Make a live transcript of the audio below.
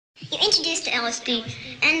You're introduced to LSD,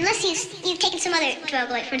 and unless you've taken some other drug,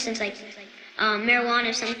 like for instance, like marijuana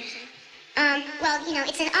or something, well, you know,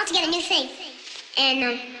 it's an altogether new thing,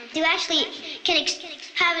 and you actually can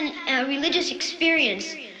have a religious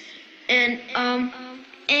experience, and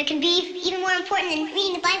it can be even more important than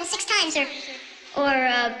reading the Bible 6 times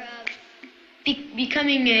or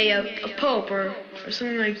becoming a pope or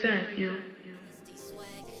something like that, you know.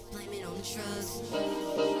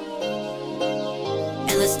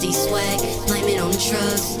 LSD swag, blame it on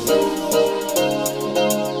drugs.